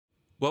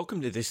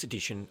Welcome to this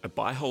edition of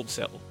Buy, Hold,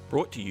 Sell,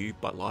 brought to you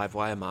by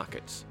Livewire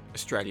Markets,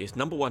 Australia's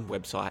 #1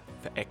 website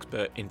for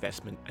expert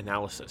investment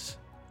analysis.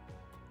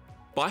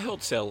 Buy,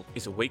 Hold, Sell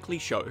is a weekly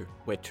show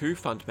where two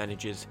fund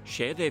managers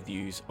share their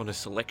views on a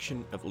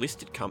selection of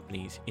listed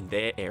companies in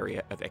their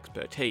area of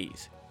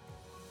expertise.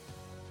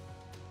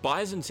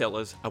 Buyers and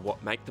sellers are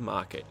what make the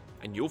market,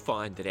 and you'll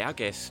find that our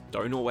guests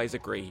don't always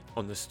agree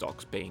on the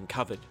stocks being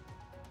covered.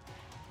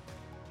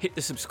 Hit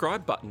the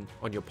subscribe button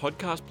on your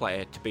podcast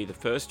player to be the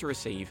first to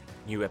receive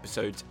new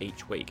episodes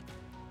each week.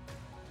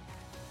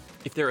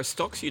 If there are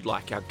stocks you'd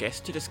like our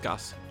guests to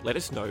discuss, let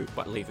us know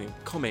by leaving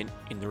a comment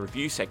in the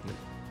review segment.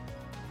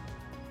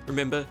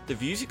 Remember, the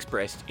views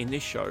expressed in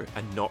this show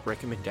are not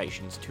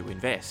recommendations to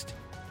invest.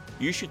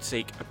 You should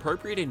seek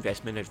appropriate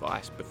investment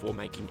advice before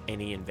making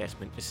any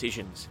investment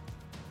decisions.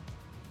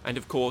 And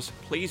of course,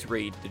 please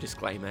read the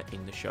disclaimer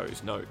in the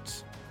show's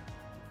notes.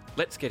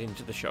 Let's get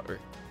into the show.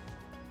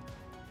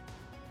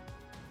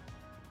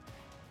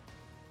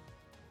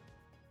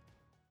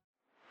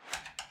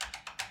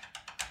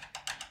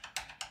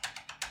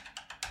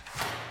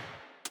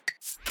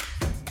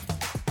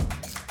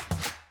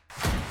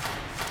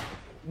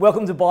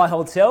 Welcome to Buy,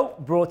 Hold, Sell,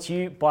 brought to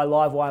you by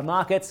Livewire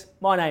Markets.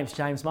 My name's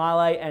James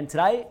Marley, and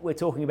today we're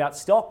talking about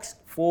stocks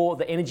for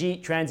the energy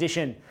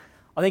transition.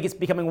 I think it's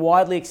becoming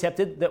widely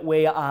accepted that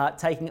we are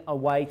taking a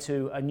way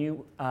to a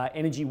new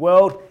energy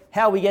world.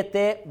 How we get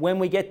there, when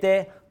we get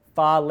there,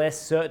 far less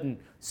certain.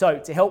 So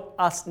to help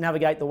us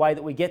navigate the way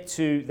that we get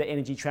to the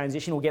energy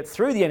transition, or get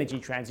through the energy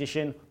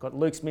transition, we've got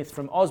Luke Smith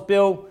from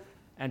Ausbil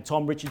and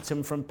Tom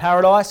Richardson from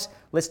Paradise.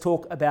 Let's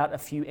talk about a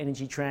few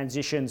energy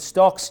transition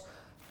stocks.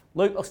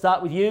 Luke, I'll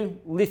start with you.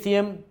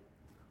 Lithium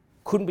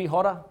couldn't be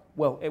hotter.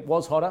 Well, it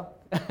was hotter.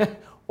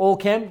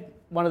 Allkem,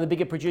 one of the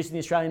bigger producers in the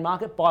Australian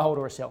market. Buy, hold,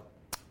 or a sell?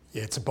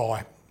 Yeah, it's a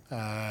buy.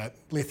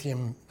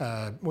 Lithium,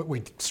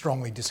 we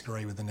strongly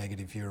disagree with the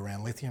negative view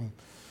around lithium.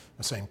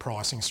 We're seeing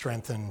pricing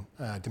strengthen.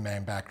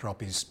 Demand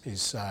backdrop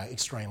is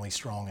extremely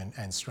strong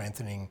and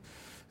strengthening.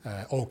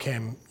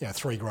 Allkem,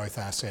 three growth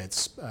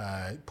assets,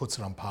 puts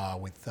it on par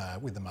with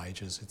the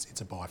majors. It's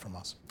a buy from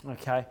us.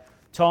 Okay.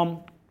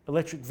 Tom,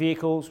 electric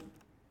vehicles,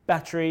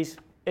 batteries,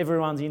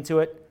 everyone's into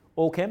it.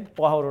 Allkem,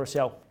 buy, hold, or a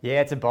sell?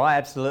 Yeah, it's a buy,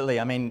 absolutely.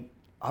 I mean,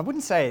 I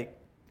wouldn't say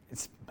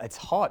it's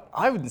hot.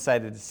 I wouldn't say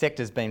that the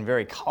sector's been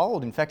very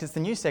cold. In fact, it's the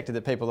new sector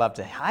that people love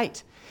to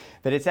hate.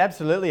 But it's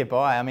absolutely a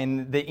buy. I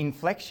mean, the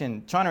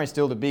inflection, China is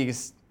still the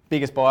biggest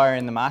buyer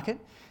in the market,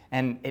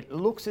 and it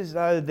looks as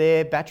though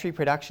their battery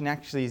production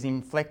actually is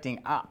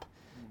inflecting up.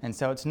 And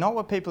so it's not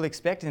what people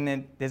expect, and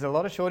then there's a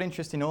lot of short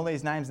interest in all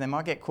these names. They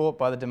might get caught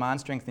by the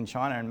demand strength in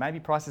China, and maybe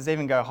prices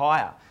even go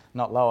higher,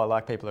 not lower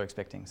like people are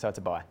expecting. So it's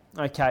a buy.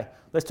 Okay,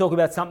 let's talk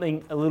about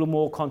something a little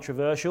more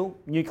controversial.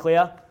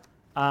 Nuclear,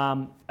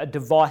 a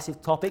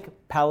divisive topic.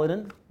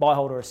 Paladin, buy,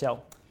 hold, or a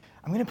sell?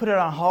 I'm going to put it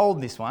on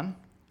hold, this one.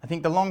 I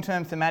think the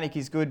long-term thematic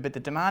is good, but the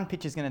demand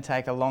pitch is going to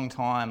take a long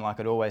time, like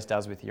it always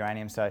does with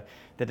uranium. So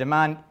the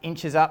demand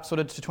inches up sort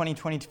of to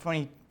 2020 to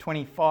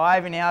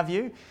 2025 in our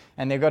view,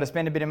 and they've got to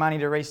spend a bit of money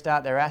to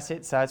restart their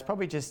assets. So it's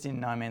probably just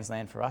in no man's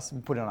land for us.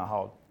 We'll put it on a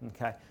hold.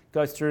 Okay,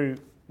 goes through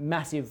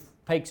massive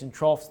peaks and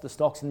troughs, the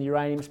stocks in the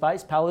uranium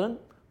space. Paladin,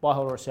 buy,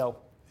 hold, or a sell?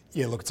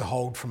 Yeah, look, it's a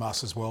hold from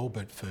us as well,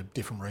 but for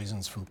different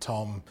reasons from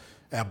Tom.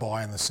 Our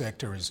buy in the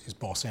sector is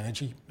Boss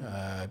Energy.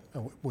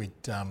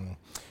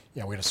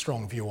 We had a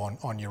strong view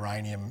on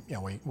uranium.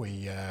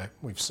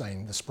 We've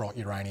seen the Sprott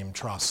Uranium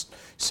Trust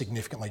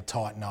significantly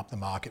tighten up the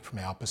market from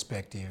our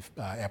perspective.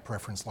 Our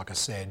preference, like I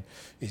said,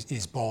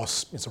 is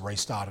Boss. It's a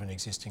restart of an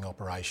existing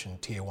operation,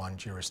 tier 1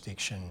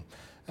 jurisdiction,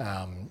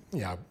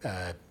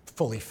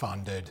 fully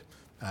funded,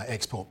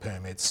 export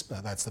permits.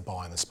 That's the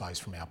buy in the space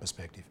from our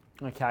perspective.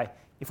 Okay,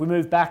 if we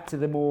move back to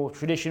the more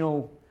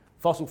traditional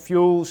fossil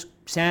fuels,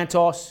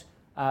 Santos,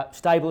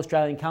 stable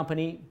Australian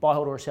company, buy,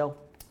 hold, or a sell?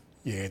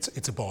 Yeah,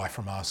 it's a buy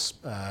from us.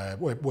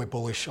 We're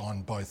bullish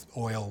on both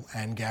oil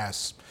and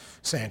gas.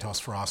 Santos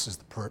for us is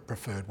the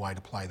preferred way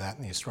to play that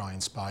in the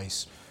Australian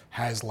space.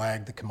 Has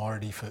lagged the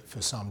commodity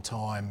for some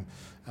time.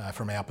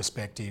 From our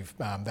perspective,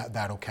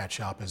 that'll catch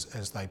up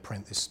as they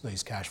print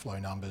these cash flow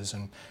numbers.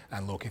 And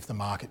look, if the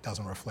market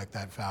doesn't reflect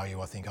that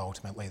value, I think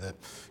ultimately the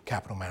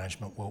capital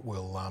management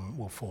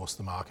will force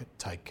the market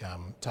to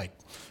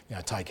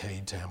take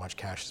heed to how much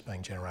cash is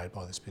being generated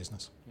by this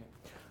business. Yeah.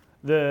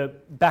 The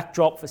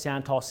backdrop for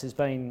Santos has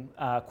been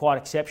quite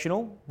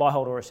exceptional. Buy,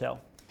 hold, or a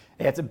sell?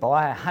 Yeah, it's a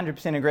buy. I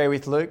 100% agree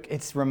with Luke.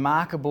 It's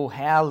remarkable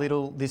how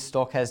little this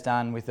stock has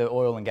done with the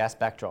oil and gas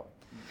backdrop.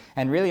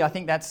 And really, I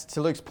think that's,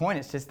 to Luke's point,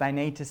 it's just they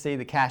need to see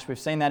the cash. We've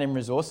seen that in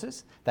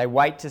resources. They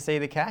wait to see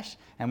the cash,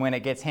 and when it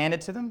gets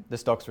handed to them, the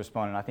stocks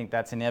respond. And I think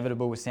that's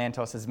inevitable with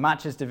Santos. As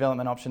much as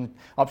development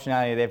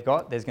optionality they've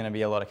got, there's going to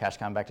be a lot of cash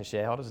coming back to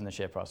shareholders, and the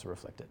share price will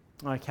reflect it.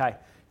 Okay.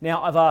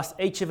 Now, I've asked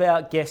each of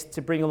our guests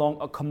to bring along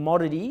a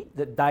commodity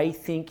that they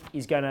think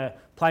is going to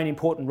play an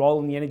important role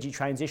in the energy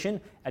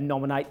transition and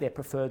nominate their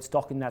preferred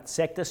stock in that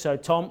sector. So,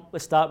 Tom,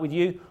 let's start with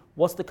you.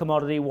 What's the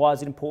commodity? Why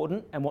is it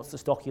important? And what's the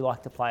stock you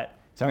like to play it?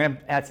 So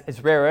it's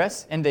rare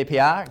earths,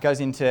 NdPr. It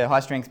goes into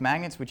high-strength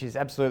magnets, which is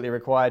absolutely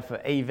required for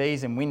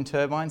EVs and wind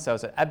turbines. So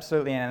it's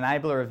absolutely an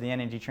enabler of the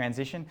energy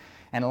transition.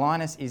 And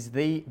Lynas is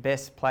the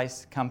best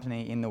placed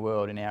company in the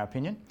world, in our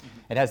opinion.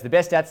 It has the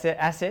best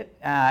asset.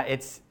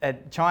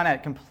 China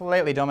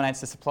completely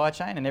dominates the supply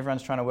chain, and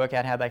everyone's trying to work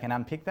out how they can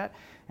unpick that.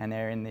 And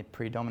they're in the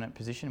predominant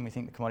position. And we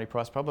think the commodity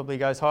price probably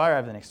goes higher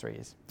over the next 3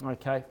 years.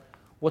 Okay.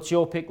 What's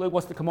your pick, Luke?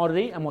 What's the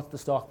commodity and what's the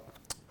stock?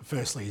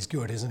 Firstly, he's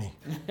good, isn't he?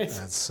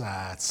 It's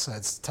a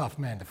tough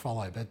man to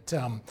follow. But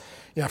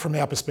from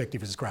our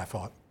perspective, it's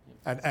graphite,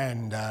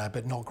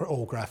 but not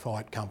all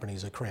graphite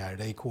companies are created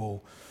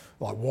equal.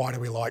 Like, why do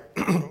we like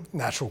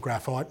natural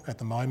graphite at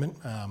the moment?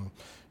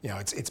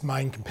 Its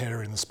main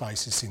competitor in the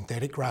space is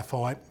synthetic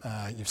graphite.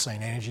 You've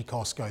seen energy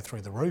costs go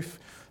through the roof.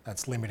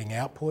 That's limiting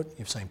output.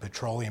 You've seen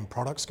petroleum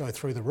products go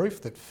through the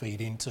roof that feed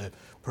into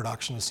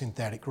production of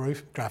synthetic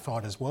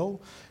graphite as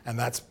well, and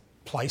that's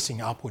placing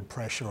upward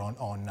pressure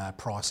on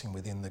pricing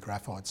within the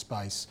graphite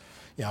space.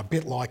 A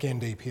bit like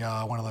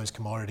NdPr, one of those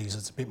commodities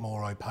that's a bit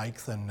more opaque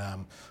than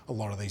a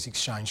lot of these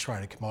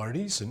exchange-traded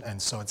commodities,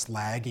 and so it's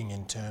lagging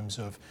in terms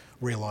of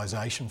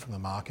realisation from the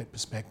market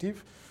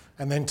perspective.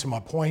 And then to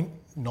my point,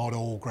 not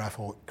all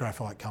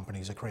graphite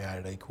companies are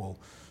created equal.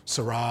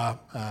 Syrah,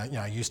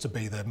 used to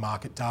be the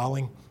market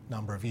darling a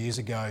number of years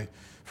ago.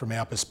 From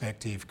our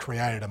perspective,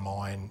 created a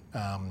mine,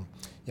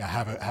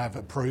 have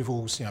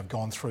approvals,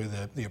 gone through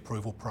the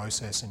approval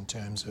process in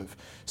terms of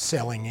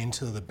selling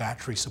into the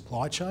battery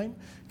supply chain.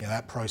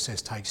 That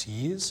process takes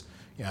years.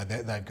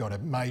 They've got a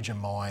major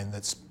mine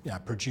that's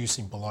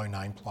producing below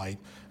nameplate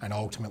and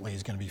ultimately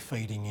is going to be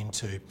feeding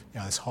into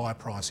this high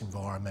price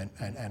environment,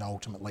 and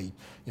ultimately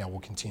we'll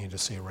continue to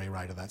see a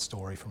re-rate of that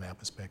story from our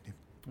perspective.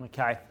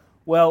 Okay.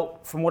 Well,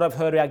 from what I've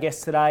heard of our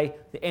guests today,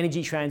 the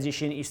energy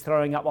transition is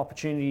throwing up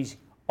opportunities,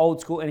 old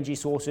school energy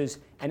sources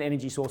and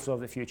energy sources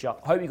of the future.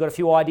 I hope you got a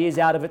few ideas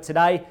out of it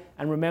today.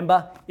 And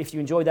remember, if you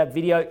enjoyed that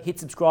video, hit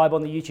subscribe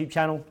on the YouTube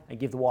channel and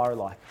give The Wire a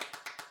like.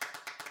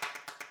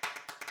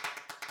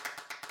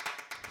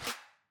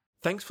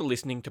 Thanks for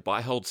listening to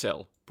Buy, Hold,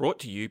 Sell, brought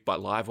to you by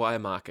Livewire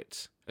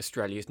Markets,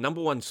 Australia's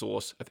 #1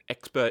 source of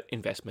expert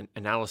investment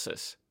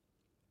analysis.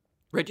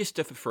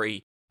 Register for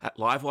free at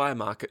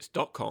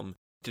livewiremarkets.com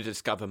to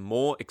discover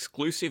more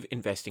exclusive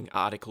investing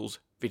articles,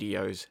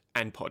 videos,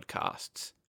 and podcasts.